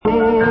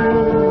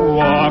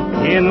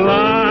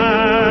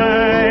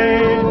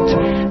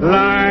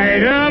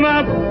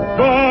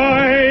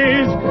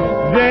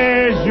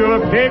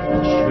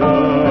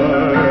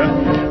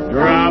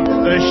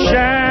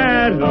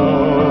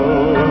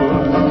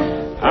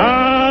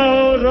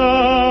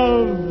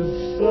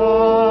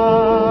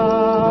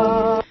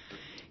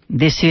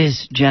This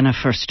is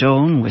Jennifer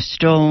Stone with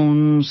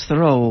Stone's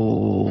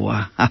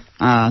Throw.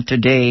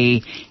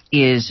 Today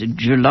is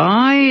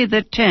July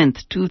the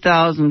 10th,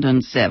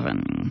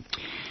 2007.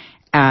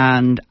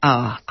 And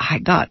I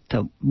got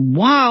the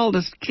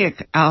wildest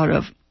kick out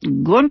of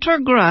Gunter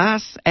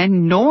Grass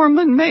and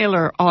Norman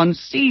Mailer on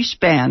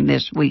C-SPAN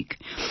this week.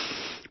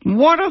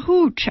 What a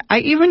hoot. I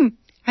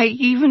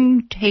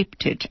even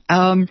taped it.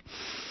 Oh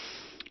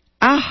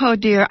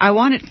dear,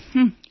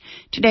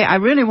 today I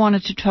really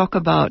wanted to talk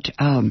about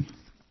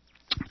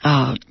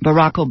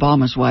Barack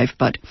Obama's wife,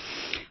 but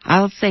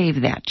I'll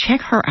save that.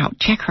 Check her out.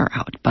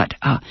 But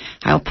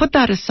I'll put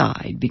that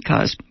aside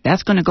because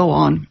that's going to go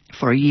on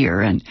for a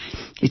year, and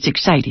it's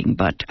exciting.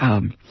 But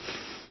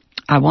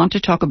I want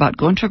to talk about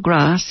Gunter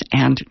Grass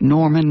and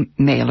Norman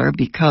Mailer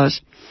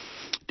because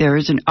there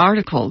is an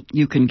article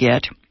you can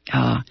get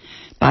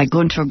by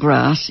Gunter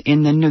Grass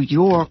in the New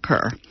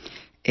Yorker.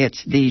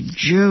 It's the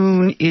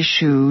June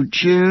issue,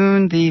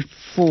 June the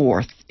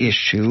 4th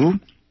issue,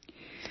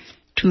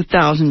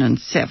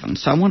 2007.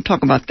 So I want to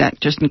talk about that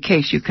just in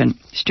case you can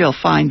still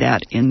find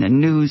that in the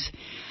news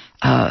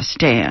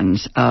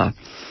stands.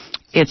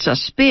 It's a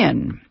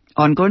spin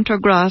on Gunter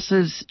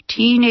Grass's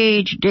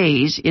teenage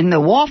days in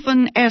the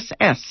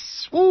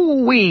Waffen-SS.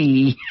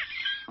 Ooh-wee.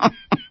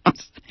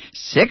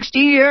 60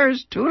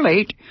 years too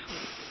late.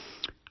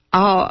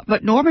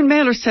 But Norman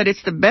Mailer said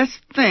it's the best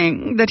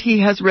thing that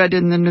he has read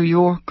in the New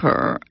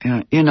Yorker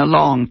in a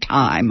long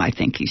time, I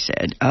think he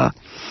said.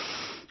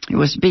 He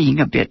was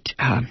being a bit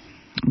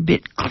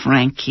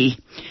cranky.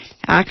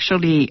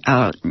 Actually,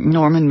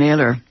 Norman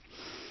Mailer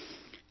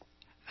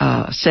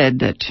said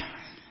that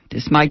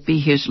this might be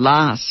his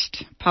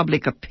last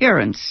public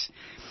appearance.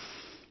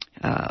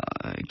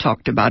 He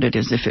talked about it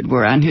as if it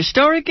were an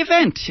historic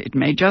event. It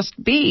may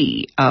just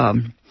be.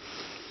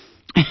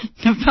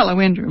 The fellow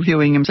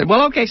interviewing him said,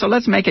 well, okay, so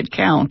let's make it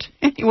count.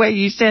 Anyway,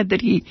 he said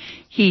that he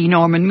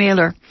Norman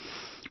Mailer,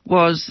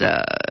 was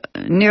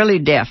nearly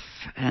deaf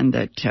and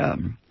that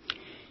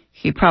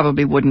he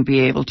probably wouldn't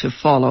be able to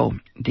follow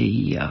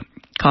the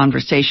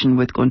conversation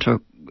with Gunter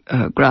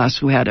Grass,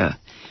 who had a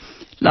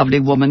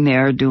lovely woman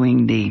there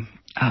doing the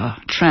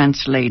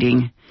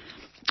translating.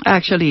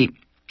 Actually,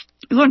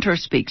 Gunter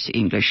speaks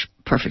English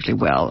perfectly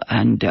well,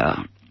 and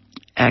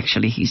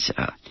actually he's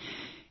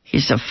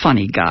a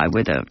funny guy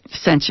with a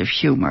sense of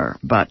humor,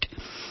 but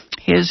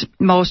his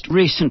most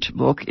recent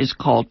book is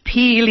called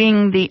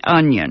Peeling the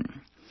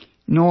Onion.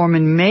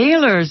 Norman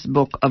Mailer's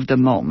book of the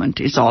moment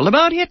is all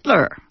about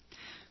Hitler,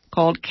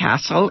 called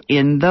Castle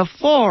in the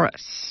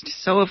Forest.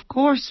 So, of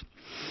course,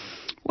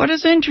 what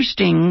is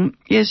interesting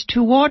is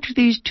to watch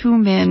these two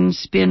men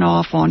spin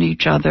off on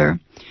each other.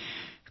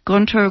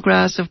 Gunter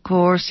Grass, of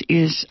course,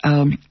 is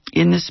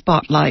in the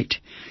spotlight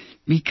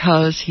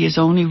because he has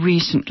only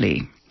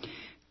recently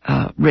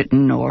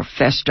written or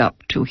fessed up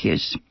to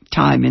his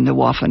time in the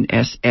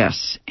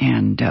Waffen-SS,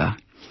 and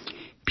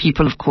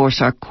people, of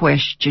course, are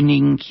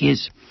questioning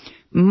his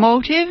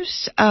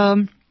motives.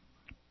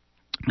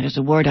 There's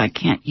a word I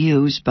can't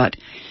use, but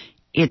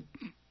it's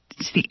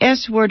the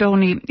S word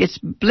only. It's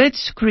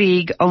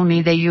blitzkrieg,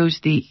 only they use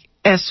the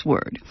S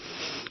word.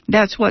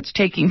 That's what's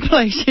taking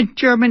place in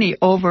Germany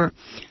over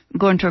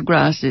Gunter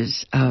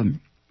Grass's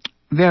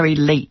very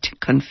late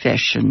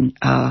confession.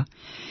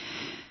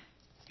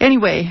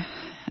 Anyway,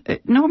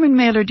 Norman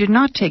Mailer did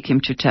not take him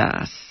to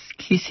task.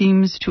 He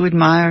seems to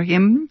admire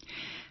him.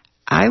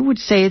 I would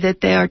say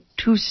that they are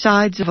two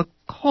sides of a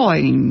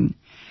coin.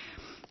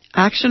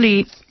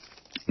 Actually,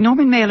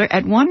 Norman Mailer,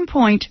 at one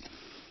point,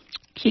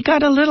 he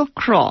got a little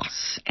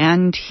cross,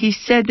 and he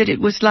said that it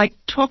was like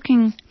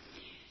talking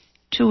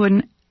to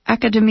an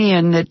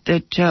academician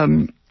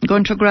that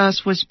Gunter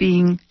Grass was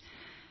being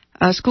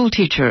a school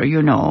teacher,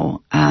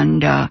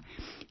 and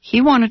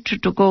he wanted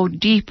to go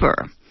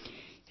deeper.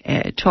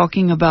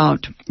 Talking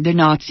about the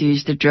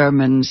Nazis, the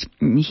Germans,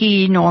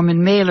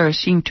 Norman Mailer,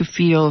 seemed to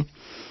feel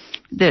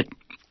that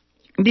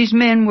these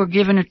men were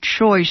given a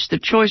choice. The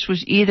choice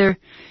was either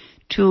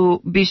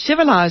to be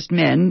civilized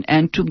men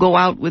and to go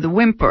out with a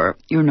whimper,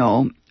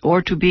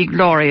 or to be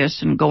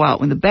glorious and go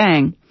out with a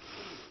bang.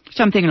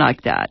 Something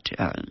like that.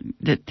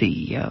 That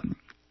the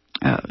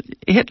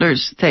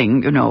Hitler's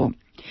thing,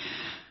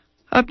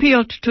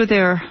 appealed to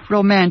their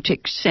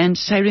romantic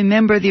sense. I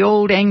remember the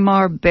old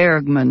Ingmar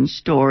Bergman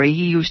story.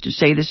 He used to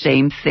say the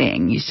same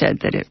thing. He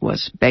said that it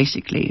was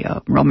basically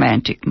a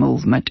romantic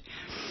movement.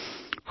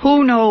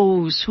 Who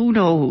knows?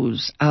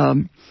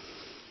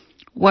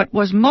 What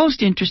was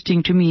most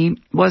interesting to me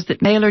was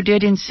that Mailer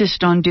did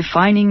insist on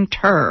defining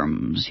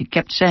terms. He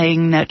kept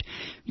saying that,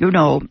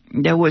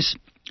 there was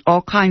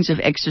all kinds of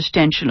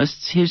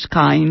existentialists, his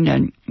kind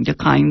and the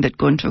kind that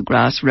Gunter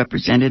Grass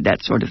represented,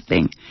 that sort of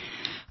thing.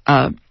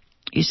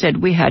 He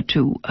said we had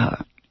to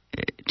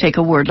take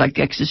a word like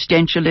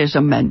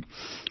existentialism and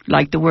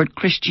like the word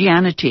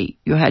Christianity.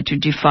 You had to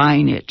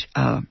define it.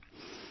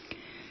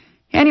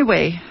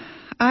 Anyway,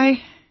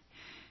 I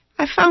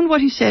found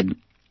what he said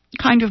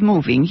kind of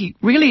moving. He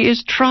really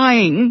is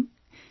trying,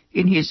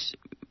 in his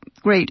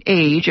great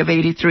age of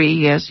 83,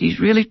 yes, he's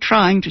really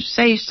trying to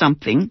say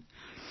something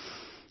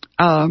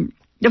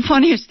The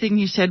funniest thing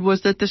he said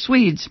was that the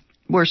Swedes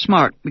were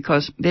smart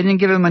because they didn't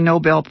give him a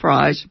Nobel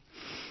Prize.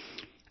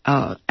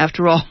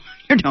 After all,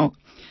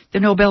 the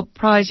Nobel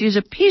Prize is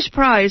a peace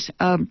prize,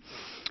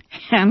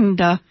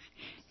 and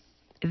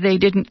they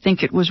didn't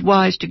think it was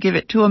wise to give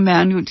it to a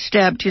man who'd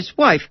stabbed his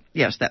wife.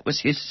 Yes, that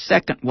was his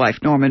second wife,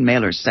 Norman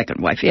Mailer's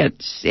second wife. He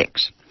had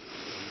 6.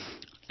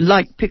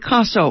 Like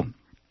Picasso,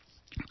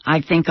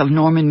 I think of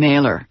Norman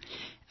Mailer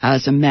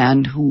as a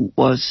man who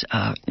was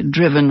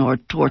driven or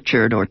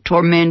tortured or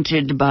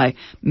tormented by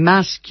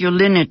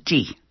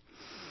masculinity,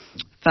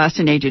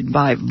 fascinated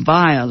by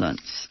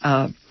violence.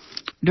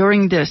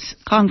 During this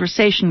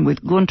conversation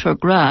with Günter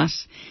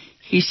Grass,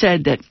 he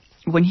said that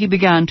when he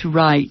began to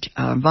write,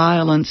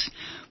 violence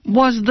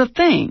was the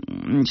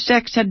thing.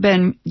 Sex had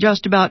been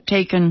just about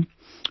taken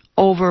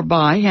over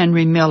by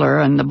Henry Miller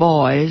and the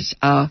boys.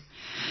 I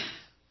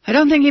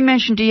don't think he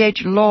mentioned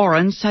D.H.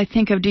 Lawrence. I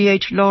think of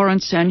D.H.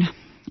 Lawrence and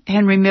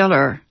Henry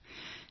Miller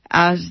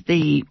as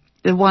the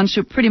ones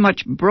who pretty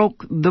much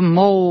broke the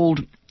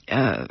mold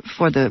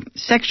for the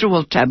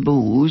sexual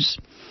taboos.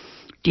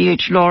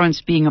 D.H.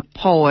 Lawrence being a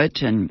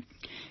poet, and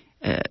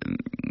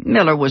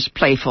Miller was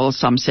playful,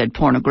 some said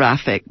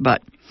pornographic,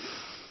 but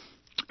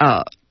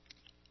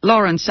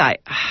Lawrence, I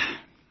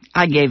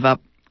gave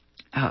up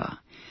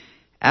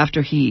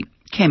after he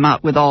came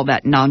out with all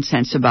that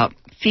nonsense about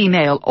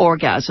female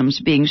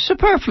orgasms being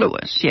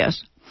superfluous,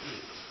 yes.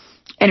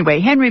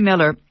 Anyway, Henry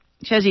Miller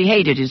says he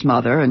hated his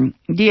mother, and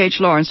D.H.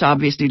 Lawrence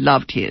obviously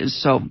loved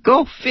his, so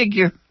go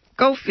figure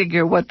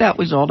what that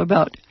was all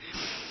about.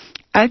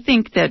 I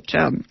think that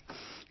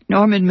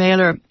Norman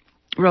Mailer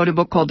wrote a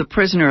book called The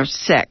Prisoner of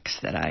Sex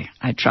that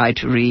I tried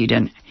to read,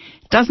 and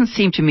it doesn't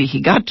seem to me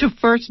he got to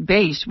first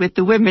base with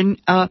the women.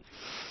 At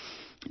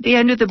the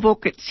end of the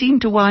book, it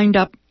seemed to wind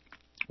up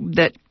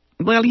that,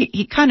 well,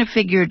 he kind of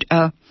figured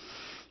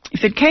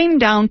if it came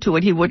down to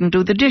it, he wouldn't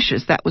do the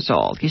dishes. That was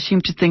all. He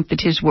seemed to think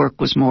that his work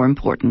was more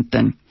important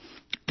than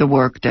the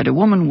work that a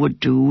woman would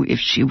do if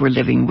she were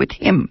living with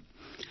him.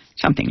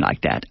 Something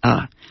like that.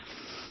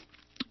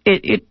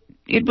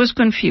 It was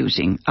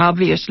confusing.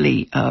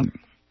 Obviously,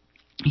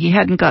 he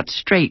hadn't got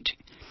straight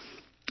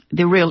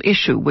the real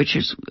issue, which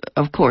is,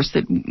 of course,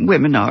 that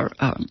women are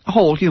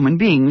whole human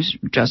beings,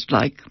 just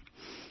like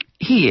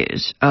he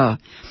is.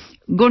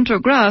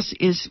 Günter Grass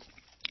is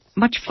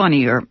much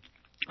funnier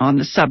on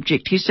the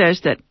subject. He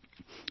says that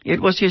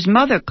it was his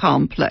mother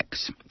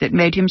complex that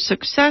made him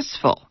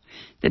successful,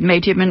 that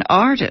made him an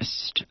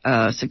artist,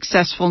 a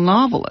successful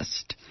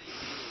novelist.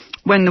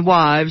 When the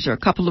wives or a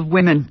couple of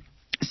women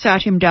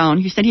sat him down,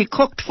 he said he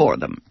cooked for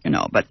them,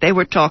 but they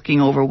were talking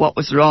over what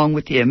was wrong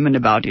with him and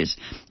about his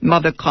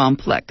mother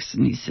complex.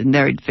 And he said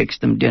there he'd fix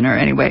them dinner.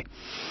 Anyway,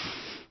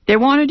 they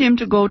wanted him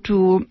to go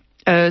to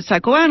a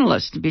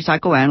psychoanalyst, to be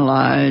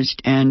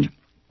psychoanalyzed. And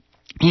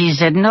he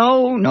said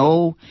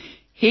no.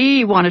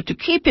 He wanted to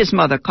keep his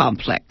mother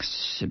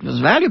complex. It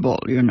was valuable,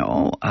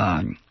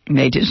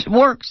 made his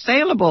work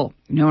saleable.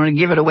 You don't want to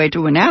give it away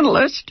to an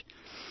analyst.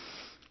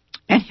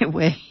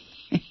 Anyway,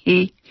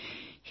 he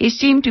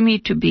seemed to me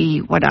to be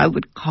what I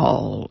would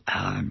call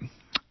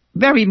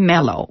very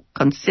mellow,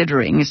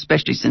 considering,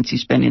 especially since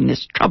he's been in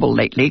this trouble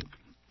lately.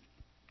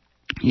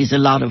 He's a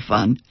lot of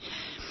fun.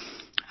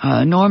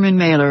 Norman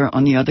Mailer,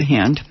 on the other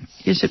hand,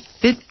 is a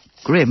bit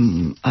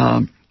grim.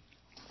 I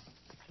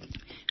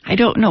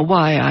don't know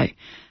why.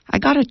 I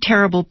got a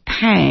terrible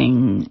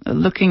pang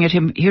looking at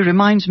him. He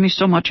reminds me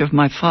so much of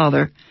my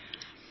father.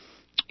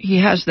 He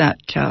has that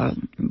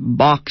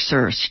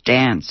boxer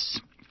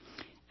stance.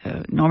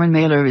 Norman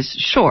Mailer is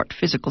short,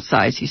 physical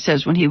size. He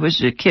says when he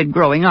was a kid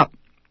growing up,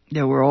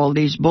 there were all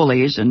these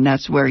bullies, and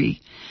that's where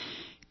he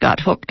got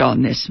hooked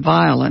on this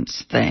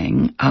violence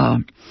thing.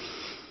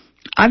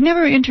 I've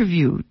never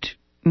interviewed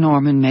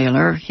Norman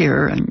Mailer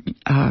here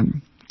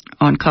on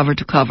Cover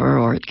to Cover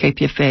or at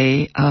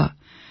KPFA.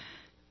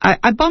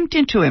 I bumped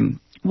into him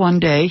one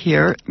day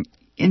here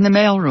in the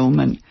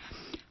mailroom, and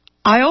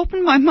I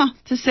opened my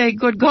mouth to say,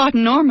 "Good God,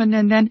 Norman,"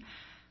 and then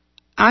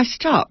I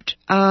stopped.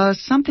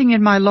 Something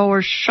in my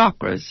lower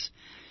chakras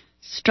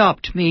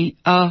stopped me.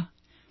 I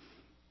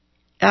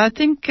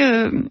think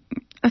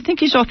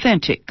he's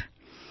authentic,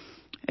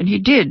 and he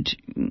did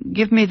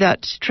give me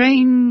that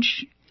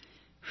strange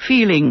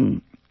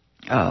feeling.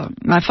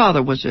 My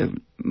father was a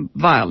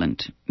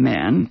violent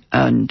man,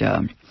 and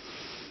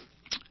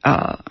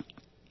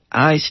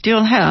I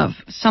still have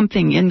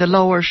something in the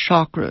lower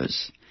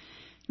chakras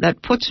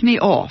that puts me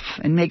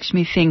off and makes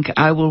me think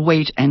I will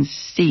wait and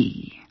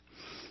see.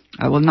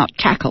 I will not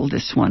tackle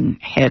this one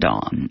head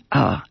on.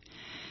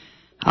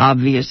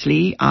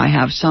 Obviously, I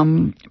have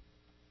some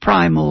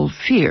primal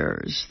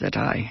fears that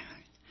I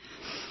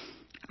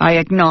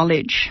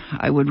acknowledge.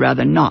 I would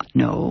rather not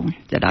know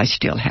that I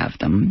still have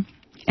them.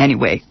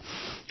 Anyway,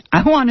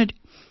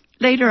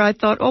 later I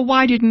thought,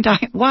 why didn't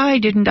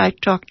I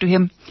talk to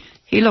him?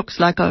 He looks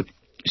like a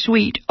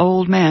sweet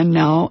old man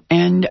now,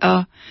 and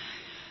I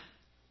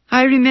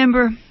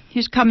remember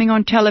his coming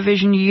on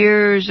television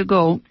years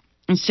ago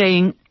and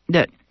saying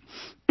that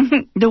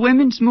the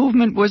women's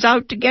movement was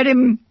out to get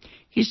him.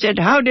 He said,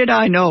 how did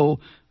I know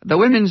the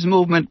women's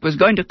movement was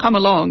going to come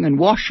along and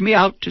wash me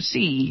out to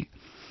sea?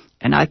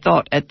 And I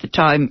thought at the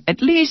time,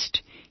 at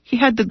least he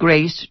had the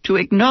grace to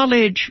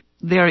acknowledge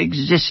their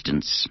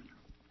existence.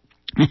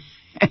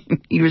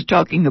 He was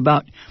talking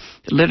about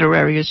the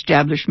literary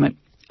establishment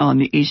on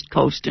the East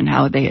Coast and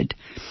how they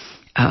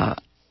had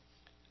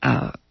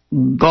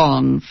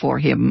gone for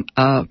him.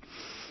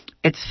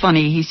 It's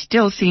funny, he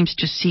still seems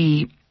to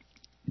see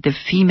the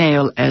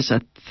female as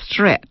a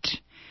threat.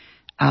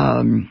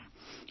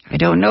 I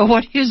don't know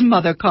what his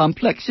mother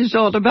complex is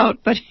all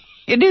about, but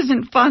it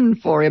isn't fun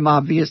for him,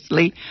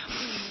 obviously.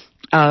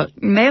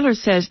 Mailer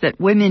says that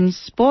women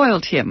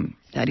spoiled him,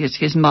 that is,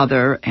 his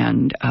mother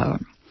and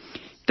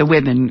the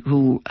women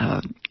who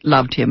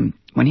loved him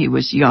when he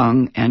was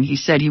young, and he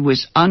said he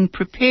was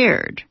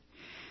unprepared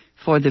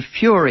for the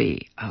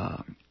fury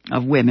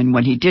of women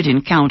when he did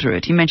encounter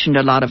it. He mentioned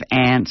a lot of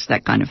aunts,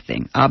 that kind of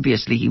thing.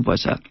 Obviously, he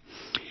was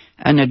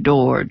an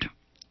adored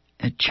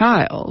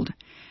child,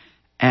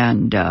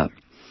 and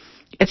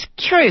it's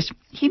curious.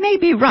 He may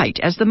be right.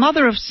 As the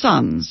mother of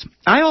sons,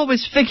 I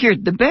always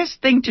figured the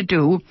best thing to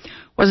do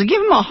was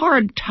give them a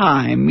hard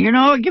time,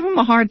 give them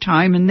a hard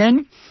time, and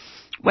then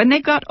when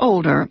they got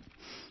older,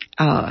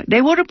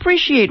 they would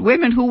appreciate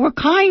women who were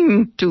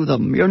kind to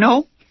them,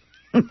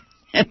 and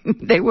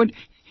they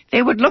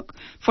would look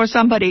for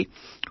somebody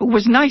who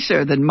was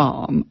nicer than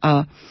Mom.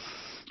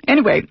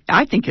 Anyway,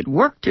 I think it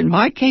worked in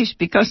my case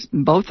because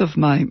both of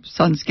my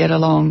sons get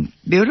along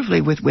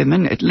beautifully with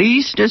women, at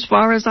least as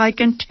far as I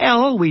can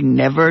tell. We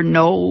never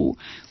know.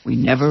 We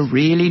never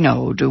really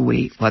know, do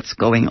we, what's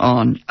going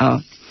on.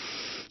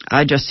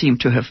 I just seem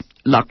to have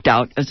lucked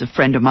out, as a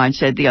friend of mine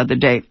said the other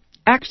day.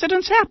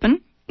 Accidents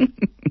happen.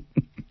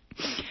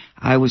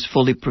 I was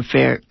fully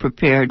prepared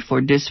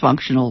for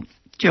dysfunctional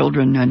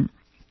children, and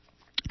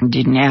it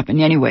didn't happen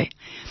anyway.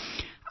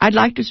 I'd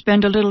like to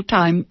spend a little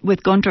time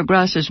with Gunter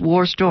Grass's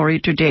war story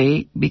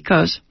today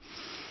because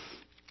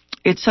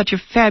it's such a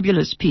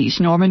fabulous piece.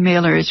 Norman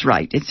Mailer is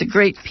right. It's a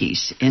great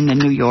piece in the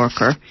New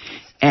Yorker.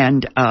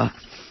 And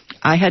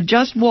I had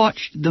just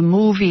watched the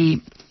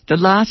movie The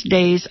Last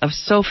Days of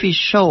Sophie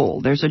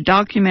Scholl. There's a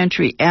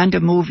documentary and a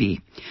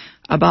movie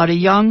about a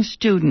young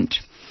student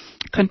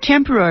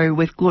contemporary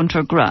with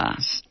Gunter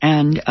Grass.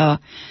 And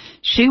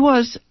she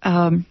was,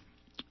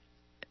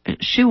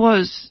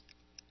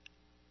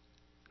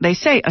 they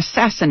say,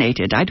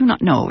 assassinated. I do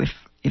not know if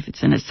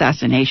it's an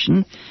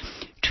assassination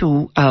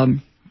to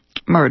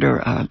murder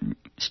a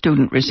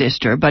student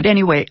resistor. But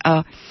anyway,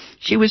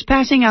 she was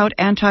passing out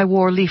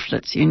anti-war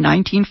leaflets in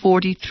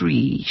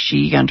 1943.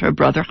 She and her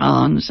brother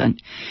Hans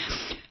and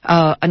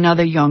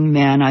another young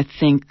man, I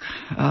think,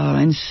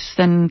 and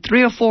then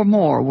 3 or 4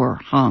 more were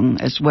hung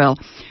as well.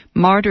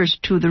 Martyrs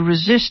to the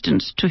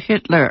resistance to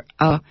Hitler.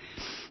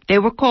 They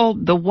were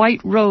called the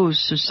White Rose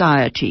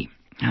Society.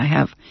 I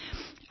have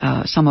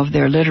some of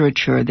their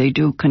literature. They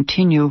do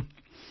continue.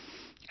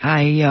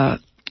 I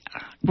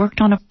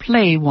worked on a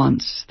play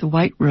once, The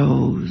White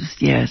Rose,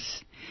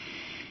 yes.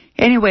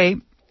 Anyway,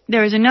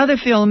 there is another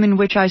film in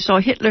which I saw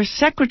Hitler's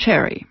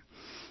secretary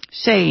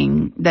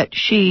saying that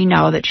she,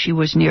 now that she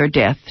was near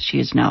death, she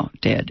is now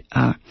dead,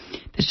 the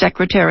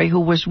secretary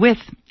who was with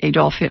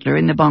Adolf Hitler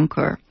in the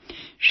bunker,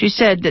 she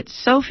said that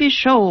Sophie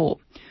Scholl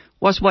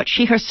was what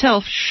she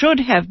herself should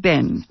have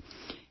been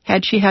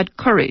had she had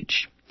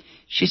courage.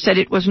 She said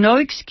it was no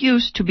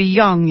excuse to be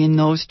young in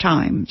those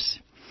times.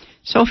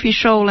 Sophie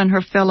Scholl and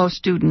her fellow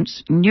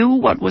students knew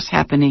what was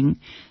happening,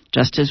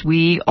 just as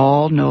we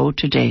all know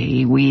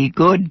today, we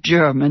good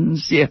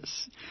Germans,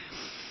 yes.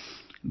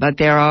 But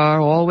there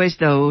are always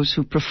those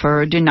who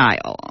prefer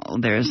denial.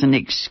 There's an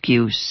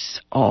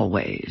excuse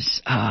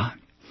always.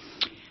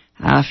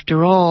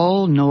 After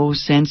all, no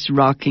sense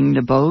rocking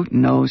the boat,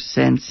 no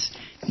sense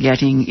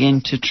getting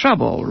into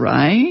trouble,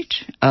 right?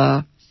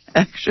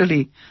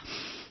 Actually,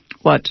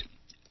 what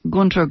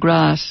Gunter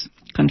Grass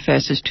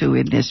confesses to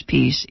in this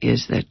piece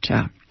is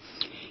that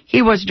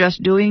he was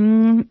just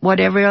doing what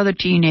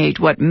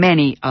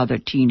many other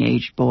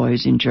teenage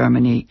boys in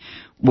Germany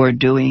were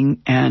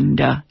doing,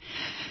 and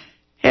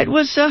it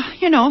was,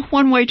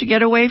 one way to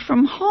get away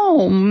from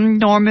home.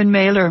 Norman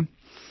Mailer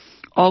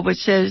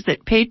always says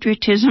that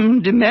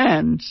patriotism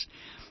demands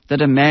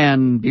that a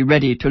man be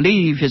ready to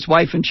leave his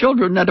wife and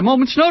children at a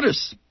moment's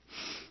notice.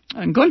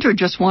 And Gunter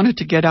just wanted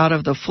to get out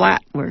of the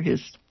flat where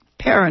his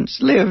parents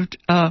lived.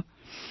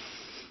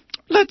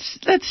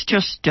 Let's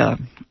just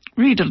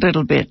read a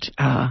little bit.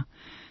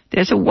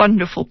 There's a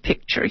wonderful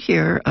picture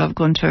here of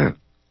Gunter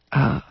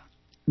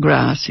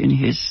Grass in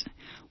his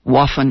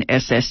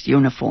Waffen-SS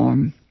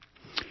uniform.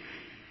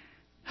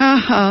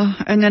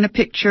 And then a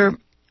picture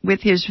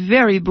with his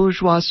very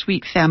bourgeois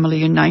sweet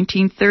family in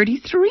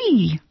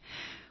 1933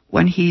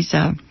 when he's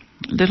a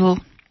little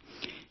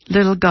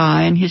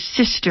guy, and his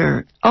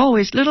sister,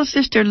 his little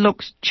sister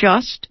looks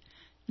just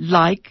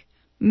like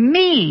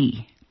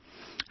me.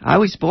 I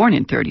was born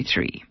in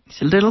 33.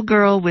 It's a little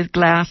girl with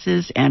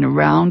glasses and a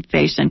round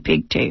face and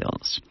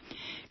pigtails.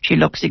 She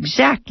looks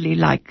exactly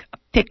like a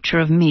picture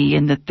of me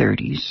in the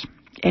 30s.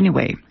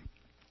 Anyway,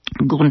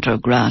 Gunter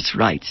Grass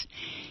writes,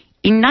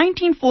 in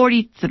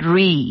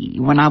 1943,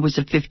 when I was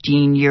a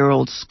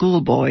 15-year-old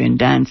schoolboy in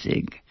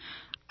Danzig,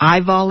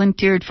 I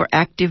volunteered for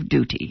active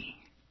duty.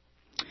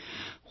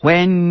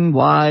 When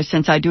was,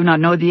 since I do not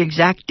know the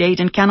exact date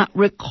and cannot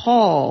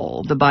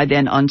recall the by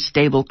then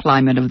unstable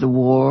climate of the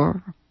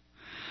war,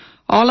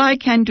 all I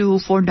can do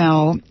for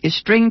now is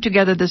string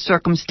together the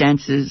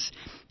circumstances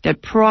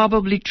that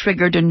probably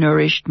triggered and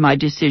nourished my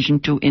decision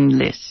to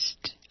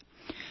enlist.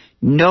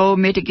 No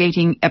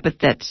mitigating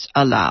epithets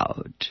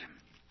allowed.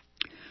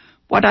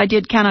 What I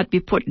did cannot be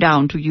put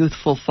down to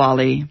youthful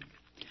folly.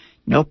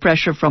 No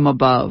pressure from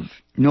above,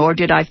 nor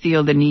did I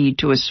feel the need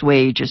to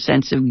assuage a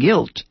sense of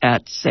guilt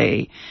at,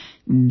 say,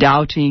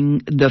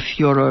 doubting the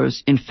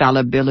Führer's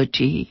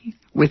infallibility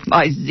with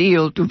my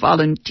zeal to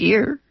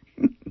volunteer.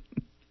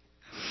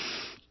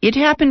 It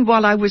happened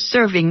while I was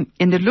serving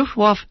in the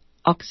Luftwaffe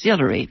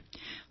Auxiliary,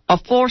 a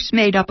force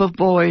made up of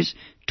boys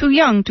too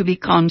young to be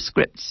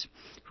conscripts,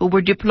 who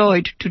were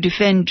deployed to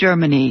defend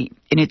Germany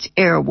in its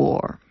air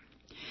war.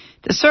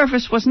 The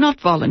service was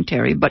not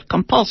voluntary, but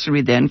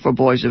compulsory then for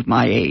boys of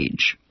my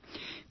age,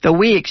 though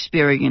we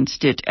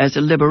experienced it as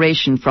a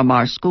liberation from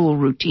our school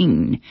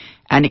routine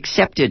and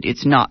accepted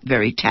its not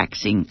very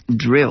taxing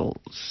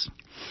drills.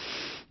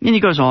 Then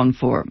he goes on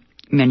for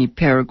many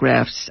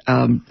paragraphs,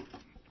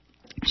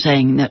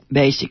 saying that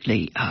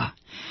basically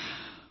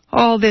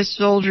all this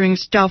soldiering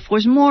stuff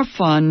was more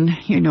fun,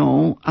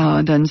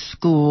 than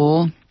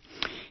school.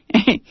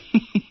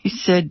 He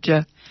said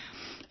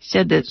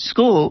that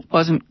school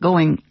wasn't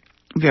going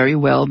very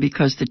well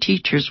because the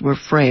teachers were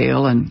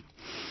frail and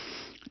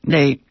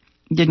they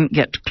didn't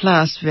get to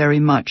class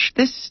very much.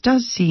 This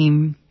does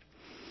seem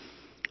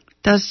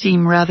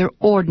rather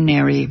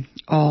ordinary,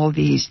 all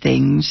these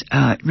things.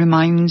 It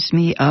reminds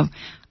me of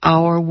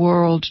our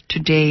world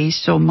today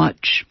so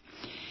much.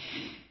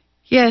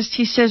 Yes,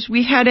 he says,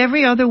 we had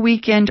every other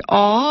weekend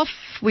off.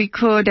 We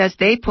could, as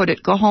they put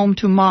it, go home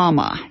to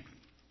Mama.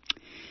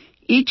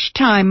 Each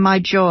time my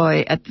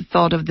joy at the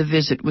thought of the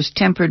visit was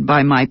tempered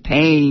by my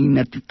pain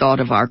at the thought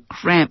of our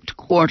cramped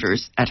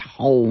quarters at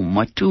home,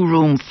 a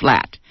 2-room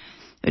flat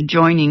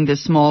adjoining the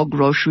small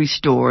grocery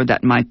store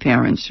that my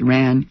parents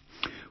ran,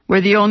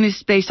 where the only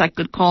space I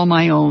could call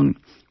my own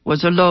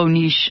was a low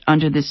niche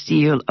under the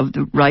seal of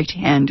the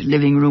right-hand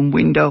living room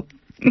window.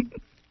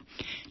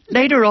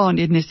 Later on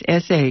in this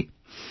essay,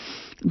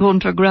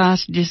 Gunter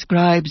Grass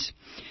describes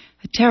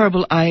a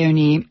terrible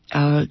irony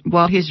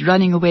while he's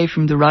running away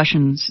from the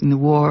Russians in the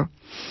war.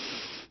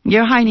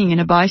 You're hiding in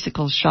a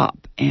bicycle shop,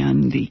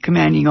 and the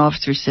commanding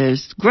officer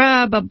says,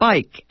 grab a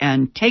bike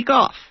and take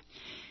off.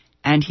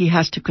 And he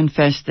has to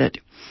confess that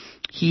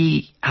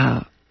he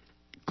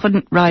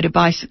couldn't ride a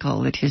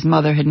bicycle, that his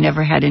mother had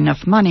never had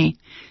enough money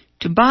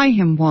to buy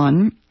him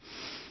one.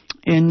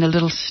 In the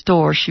little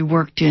store she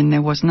worked in,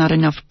 there was not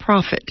enough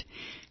profit,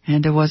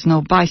 and there was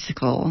no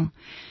bicycle.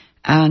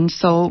 And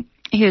so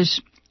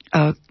his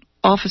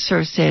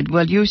officer said,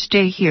 well, you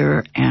stay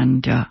here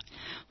and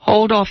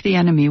hold off the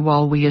enemy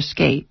while we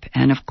escape.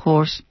 And, of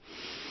course,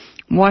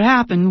 what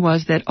happened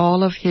was that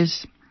all of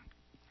his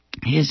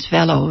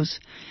fellows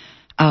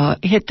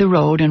hit the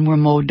road and were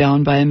mowed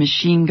down by a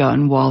machine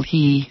gun while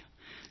he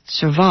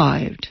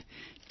survived,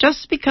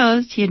 just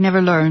because he had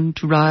never learned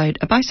to ride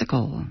a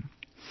bicycle.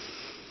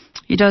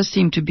 He does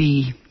seem to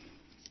be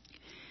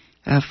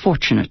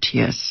fortunate,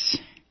 yes.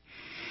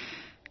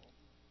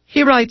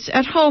 He writes,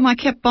 at home I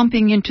kept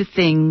bumping into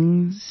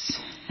things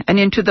and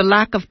into the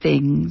lack of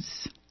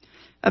things.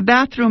 A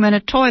bathroom and a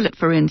toilet,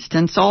 for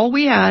instance. All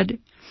we had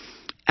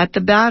at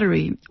the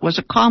battery was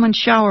a common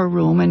shower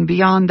room, and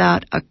beyond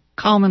that, a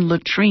common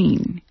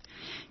latrine.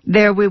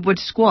 There we would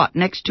squat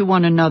next to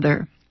one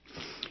another,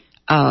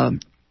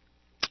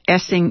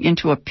 essing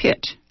into a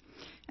pit,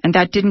 and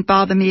that didn't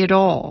bother me at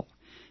all.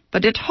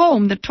 But at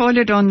home, the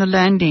toilet on the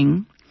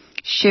landing,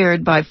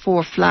 shared by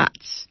 4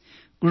 flats,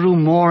 grew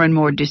more and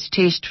more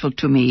distasteful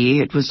to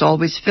me. It was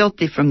always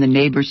filthy from the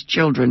neighbors'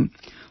 children,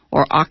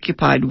 or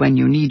occupied when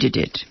you needed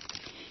it.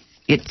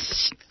 It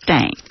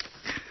stank,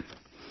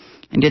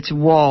 and its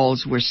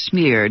walls were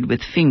smeared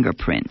with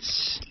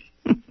fingerprints.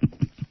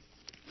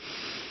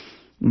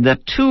 The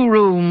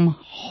 2-room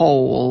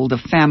hole, the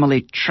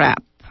family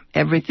trap,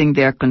 everything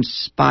there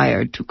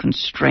conspired to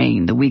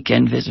constrain the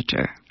weekend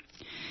visitor.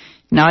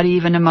 Not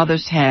even a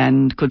mother's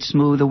hand could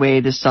smooth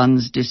away the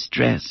son's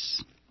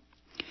distress.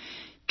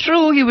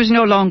 True, he was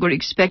no longer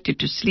expected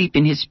to sleep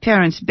in his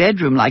parents'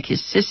 bedroom like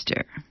his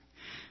sister,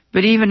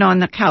 but even on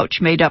the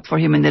couch made up for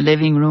him in the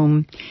living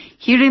room,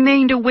 he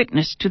remained a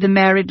witness to the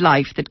married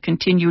life that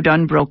continued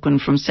unbroken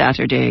from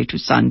Saturday to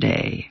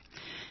Sunday.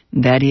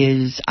 That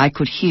is, I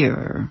could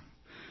hear,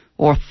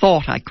 or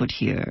thought I could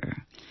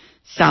hear,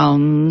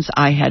 sounds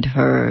I had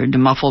heard,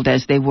 muffled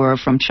as they were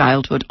from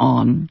childhood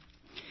on,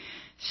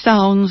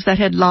 sounds that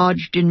had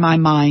lodged in my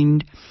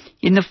mind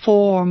in the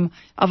form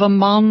of a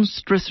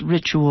monstrous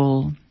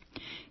ritual,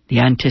 the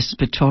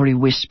anticipatory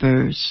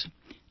whispers,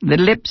 the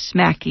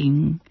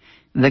lip-smacking,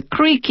 the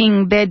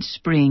creaking bed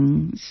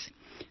springs,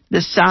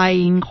 the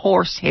sighing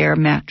horsehair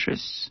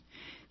mattress,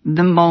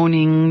 the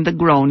moaning, the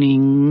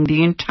groaning,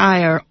 the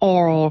entire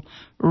oral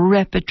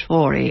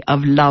repertory of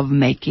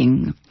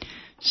love-making,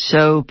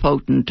 so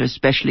potent,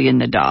 especially in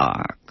the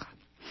dark.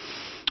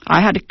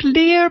 I had a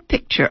clear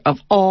picture of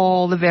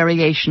all the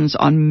variations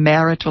on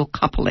marital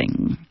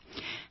coupling,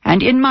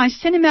 and in my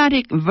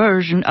cinematic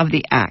version of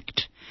the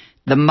act,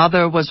 the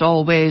mother was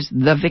always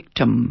the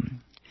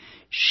victim.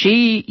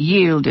 She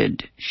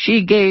yielded.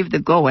 She gave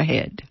the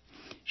go-ahead.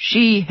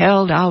 She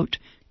held out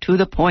to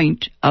the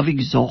point of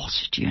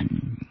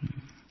exhaustion.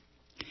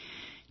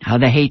 Now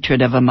the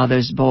hatred of a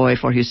mother's boy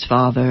for his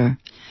father,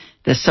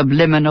 the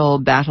subliminal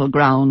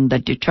battleground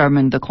that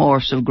determined the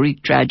course of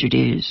Greek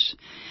tragedies,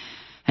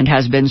 and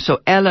has been so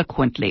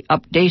eloquently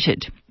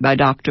updated by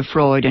Dr.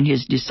 Freud and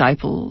his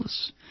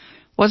disciples,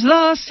 was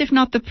thus, if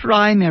not the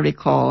primary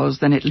cause,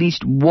 then at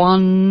least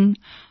one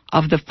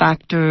of the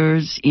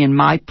factors in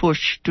my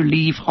push to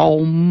leave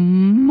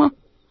home.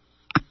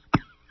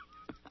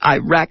 I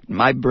racked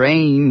my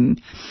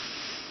brain.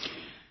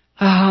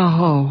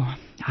 Oh,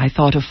 I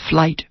thought of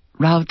flight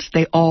routes.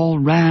 They all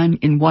ran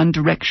in one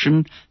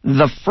direction,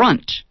 the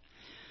front,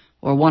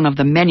 or one of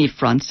the many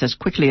fronts, as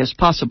quickly as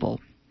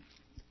possible.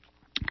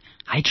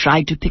 I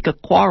tried to pick a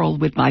quarrel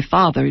with my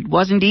father. It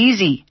wasn't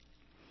easy.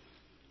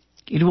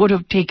 It would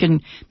have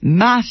taken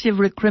massive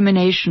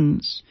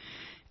recriminations,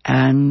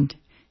 and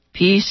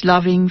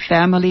peace-loving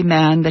family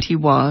man that he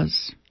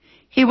was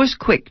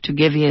quick to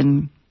give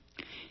in.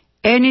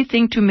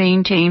 Anything to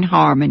maintain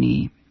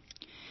harmony.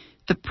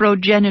 The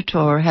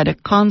progenitor had a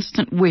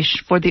constant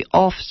wish for the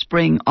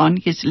offspring on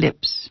his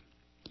lips.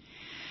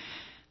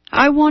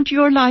 I want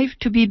your life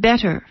to be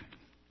better.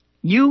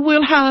 You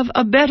will have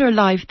a better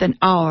life than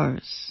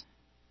ours.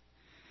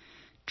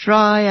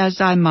 Try as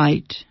I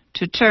might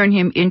to turn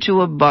him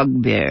into a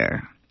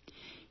bugbear,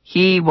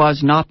 he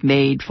was not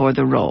made for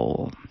the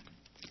role.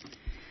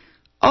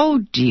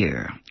 Oh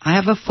dear, I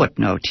have a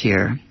footnote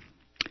here.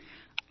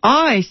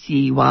 I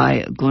see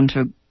why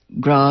Gunter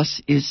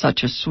Grass is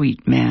such a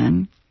sweet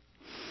man.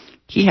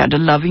 He had a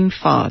loving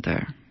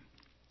father.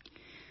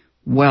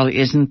 Well,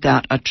 isn't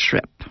that a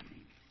trip?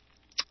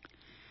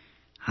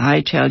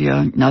 I tell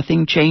you,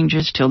 nothing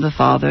changes till the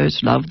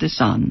fathers love the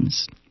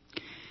sons.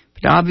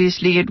 But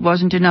obviously it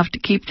wasn't enough to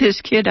keep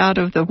this kid out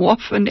of the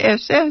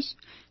Waffen-SS.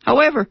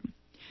 However,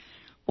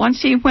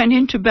 once he went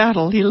into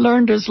battle, he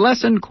learned his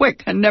lesson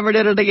quick and never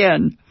did it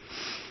again.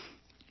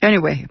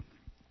 Anyway,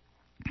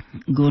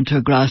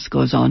 Gunter Grass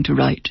goes on to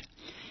write,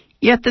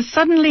 yet the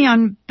suddenly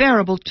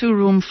unbearable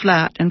 2-room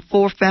flat and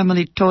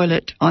 4-family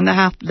toilet on the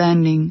half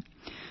landing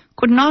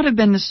could not have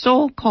been the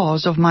sole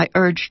cause of my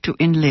urge to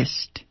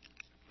enlist.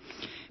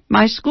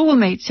 My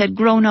schoolmates had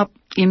grown up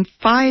in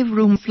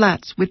 5-room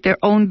flats with their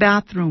own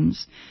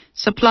bathrooms,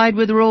 supplied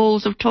with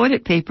rolls of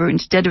toilet paper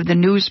instead of the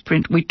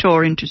newsprint we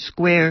tore into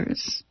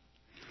squares.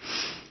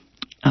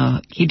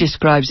 He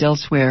describes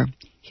elsewhere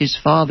his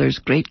father's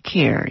great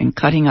care in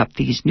cutting up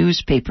these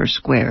newspaper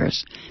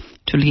squares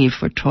to leave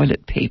for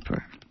toilet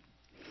paper.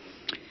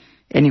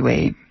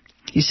 Anyway,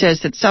 he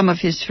says that some of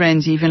his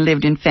friends even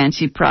lived in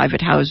fancy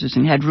private houses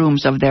and had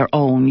rooms of their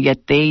own,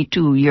 yet they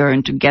too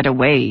yearned to get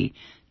away,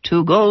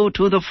 to go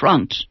to the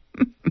front.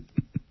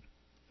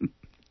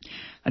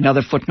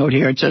 Another footnote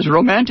here, it says,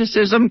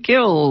 romanticism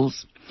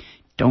kills.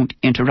 Don't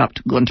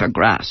interrupt Gunter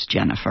Grass,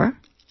 Jennifer.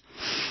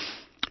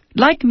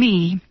 Like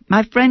me,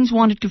 my friends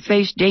wanted to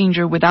face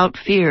danger without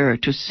fear,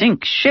 to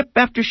sink ship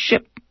after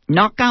ship,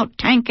 knock out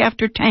tank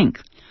after tank,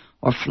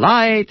 or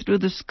fly through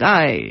the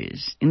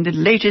skies in the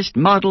latest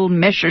model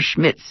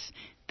Messerschmitts,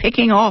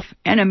 picking off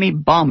enemy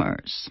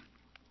bombers.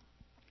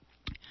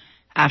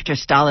 After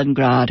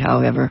Stalingrad,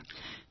 however,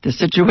 the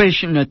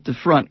situation at the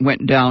front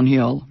went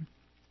downhill.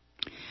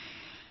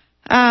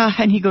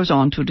 And he goes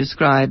on to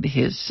describe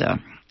his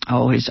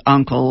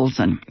uncles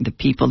and the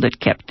people that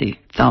kept the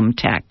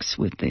thumbtacks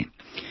with the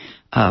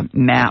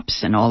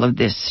maps and all of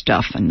this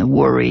stuff and the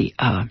worry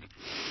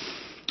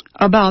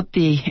about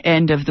the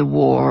end of the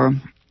war.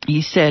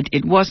 He said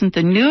it wasn't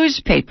the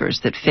newspapers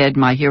that fed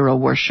my hero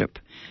worship,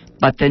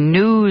 but the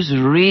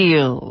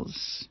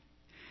newsreels.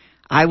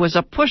 I was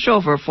a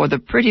pushover for the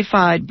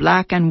prettified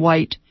black and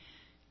white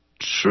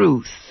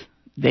truth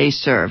they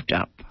served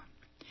up.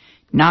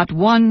 Not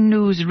one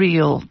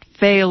newsreel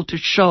failed to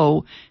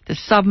show the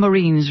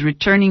submarines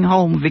returning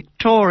home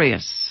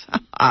victorious.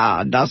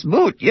 Das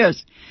Boot,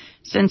 yes.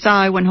 Since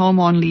I, when home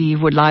on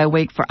leave, would lie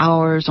awake for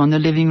hours on the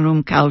living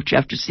room couch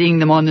after seeing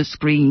them on the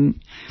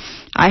screen,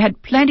 I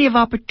had plenty of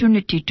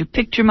opportunity to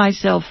picture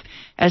myself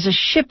as a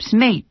ship's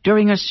mate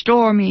during a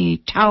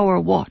stormy tower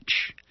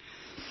watch.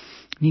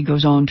 He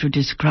goes on to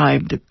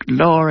describe the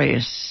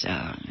glorious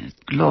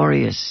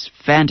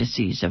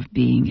fantasies of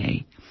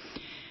being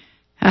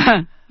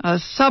a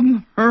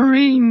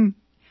submarine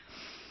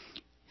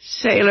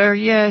sailor.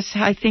 Yes,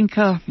 I think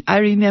I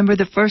remember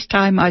the first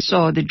time I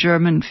saw the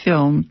German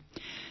film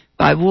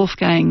by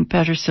Wolfgang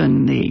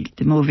Petersen,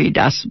 the movie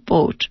Das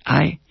Boot.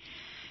 It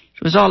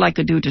was all I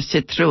could do to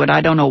sit through it.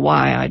 I don't know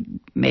why I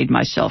made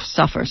myself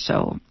suffer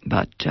so,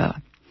 but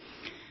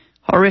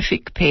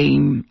horrific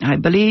pain. I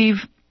believe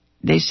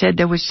they said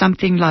there was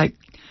something like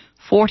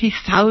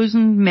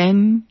 40,000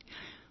 men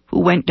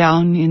who went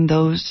down in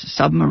those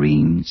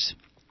submarines.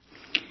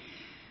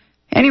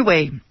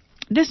 Anyway,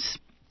 this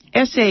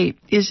essay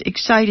is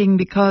exciting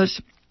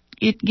because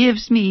it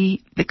gives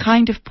me the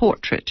kind of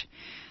portrait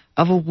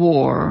of a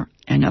war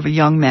and of a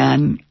young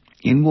man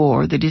in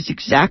war that is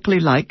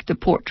exactly like the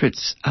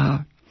portraits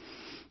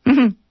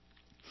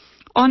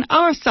on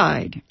our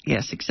side.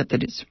 Yes, except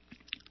that it's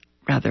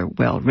rather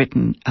well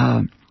written.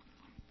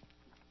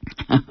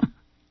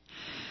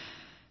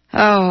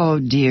 Oh,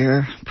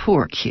 dear,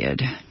 poor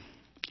kid.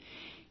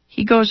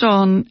 He goes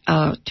on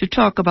to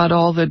talk about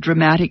all the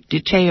dramatic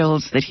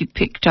details that he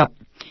picked up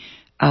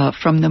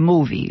from the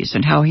movies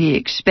and how he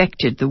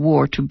expected the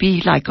war to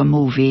be like a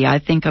movie. I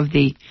think of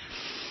the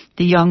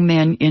young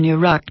men in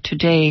Iraq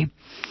today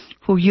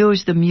who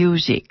use the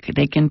music.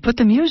 They can put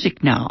the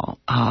music now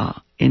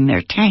in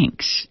their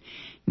tanks.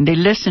 And they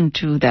listen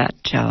to that,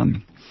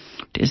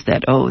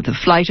 the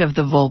Flight of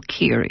the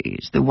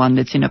Valkyries, the one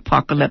that's in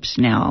Apocalypse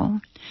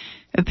Now.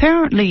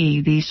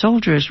 Apparently, the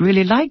soldiers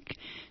really like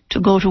to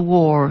go to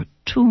war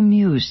to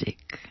music.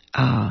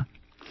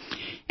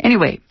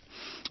 Anyway,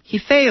 he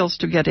fails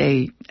to get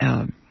a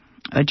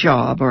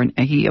job, or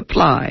he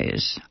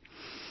applies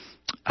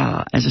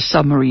as a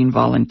submarine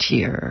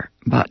volunteer,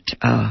 but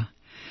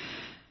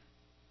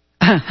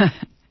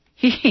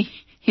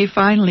he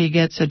finally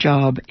gets a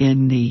job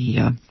in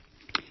the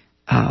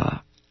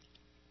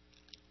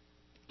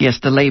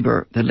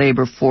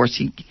labor force.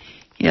 He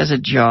has a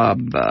job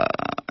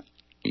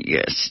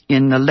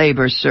in the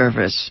labor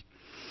service,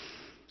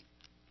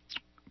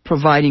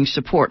 providing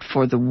support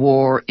for the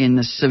war in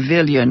the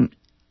civilian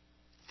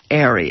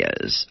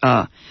areas.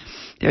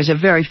 There's a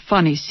very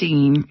funny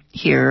scene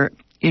here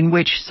in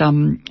which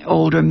some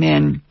older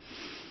men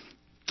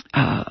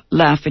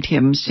laugh at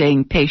him,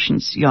 saying,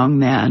 "Patience, young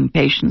man,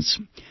 patience.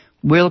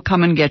 We'll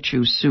come and get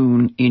you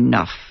soon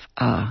enough."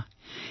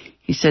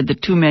 He said the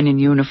two men in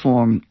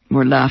uniform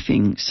were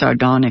laughing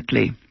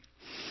sardonically,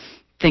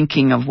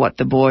 thinking of what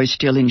the boy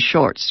still in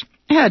shorts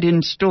had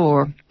in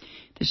store.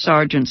 The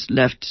sergeant's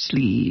left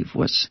sleeve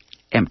was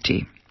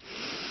empty.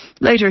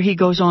 Later he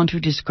goes on to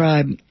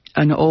describe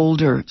an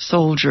older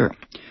soldier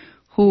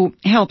who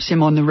helps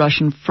him on the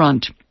Russian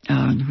front,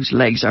 whose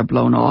legs are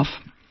blown off,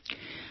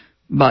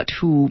 but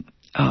who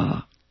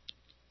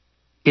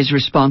is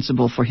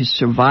responsible for his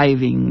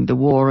surviving the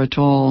war at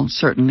all,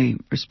 certainly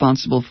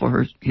responsible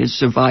for his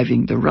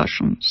surviving the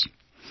Russians.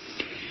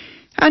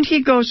 And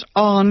he goes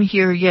on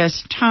here,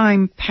 yes,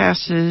 time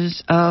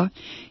passes.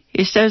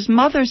 He says,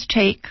 mother's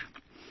take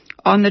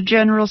on the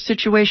general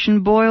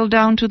situation boiled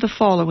down to the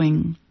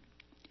following.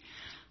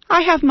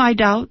 I have my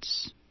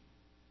doubts.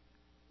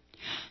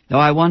 Though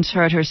I once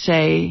heard her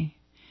say,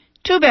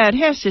 too bad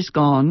Hess is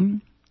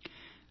gone.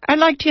 I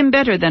liked him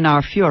better than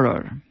our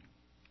Führer.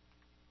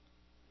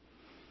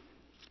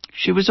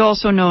 She was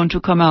also known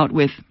to come out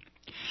with,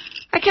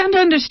 I can't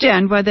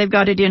understand why they've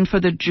got it in for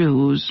the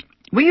Jews.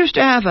 We used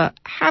to have a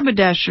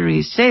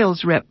haberdashery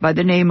sales rep by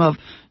the name of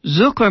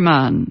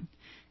Zuckerman,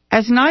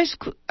 as nice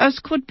as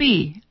could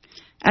be,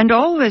 and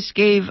always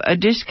gave a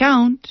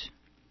discount.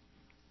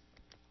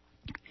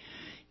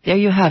 There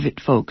you have it,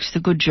 folks, the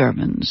good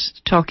Germans,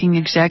 talking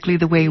exactly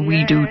the way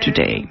we do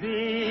today.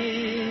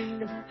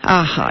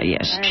 Aha,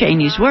 yes,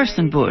 Cheney's worse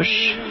than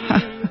Bush.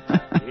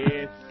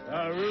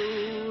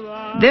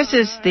 This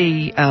is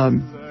the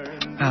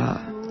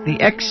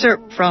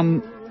excerpt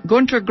from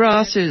Gunter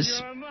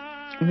Grass's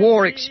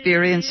war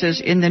experiences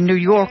in the New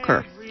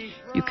Yorker.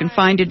 You can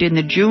find it in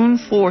the June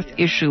 4th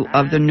issue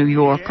of the New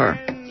Yorker.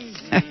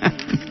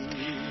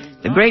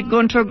 The great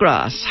Gunter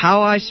Grass,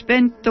 How I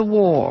Spent the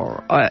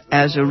War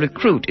as a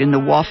Recruit in the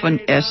Waffen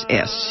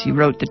SS. He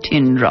wrote the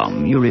Tin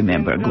Drum. You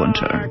remember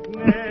Gunter.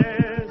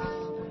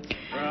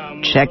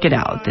 Check it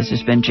out. This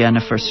has been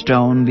Jennifer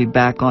Stone. Be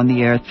back on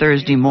the air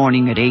Thursday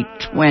morning at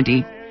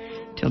 8:20.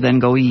 Till then,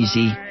 go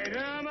easy.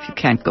 If you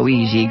can't go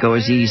easy, go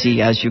as easy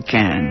as you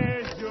can.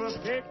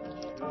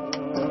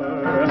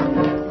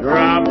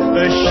 Drop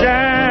the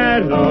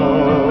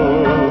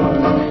shadow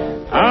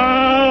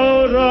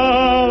out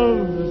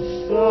of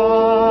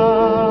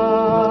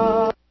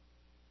sight.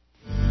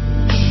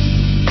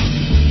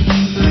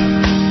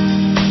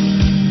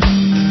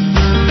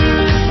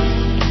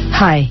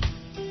 Hi,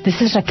 this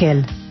is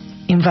Raquel,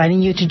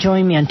 inviting you to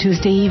join me on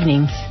Tuesday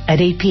evenings at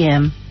 8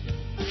 p.m.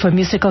 for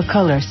Musical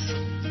Colors,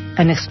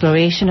 an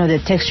exploration of the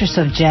textures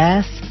of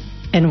jazz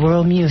and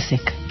world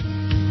music.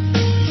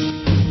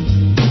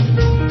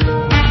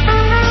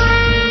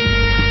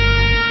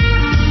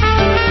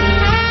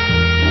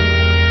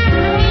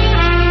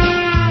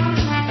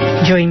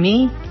 Join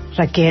me,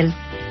 Raquel,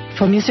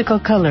 for Musical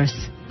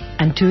Colors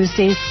on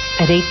Tuesdays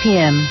at 8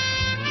 p.m.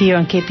 here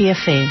on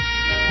KPFA,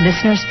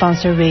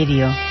 listener-sponsored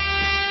radio,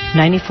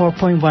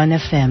 94.1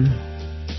 FM.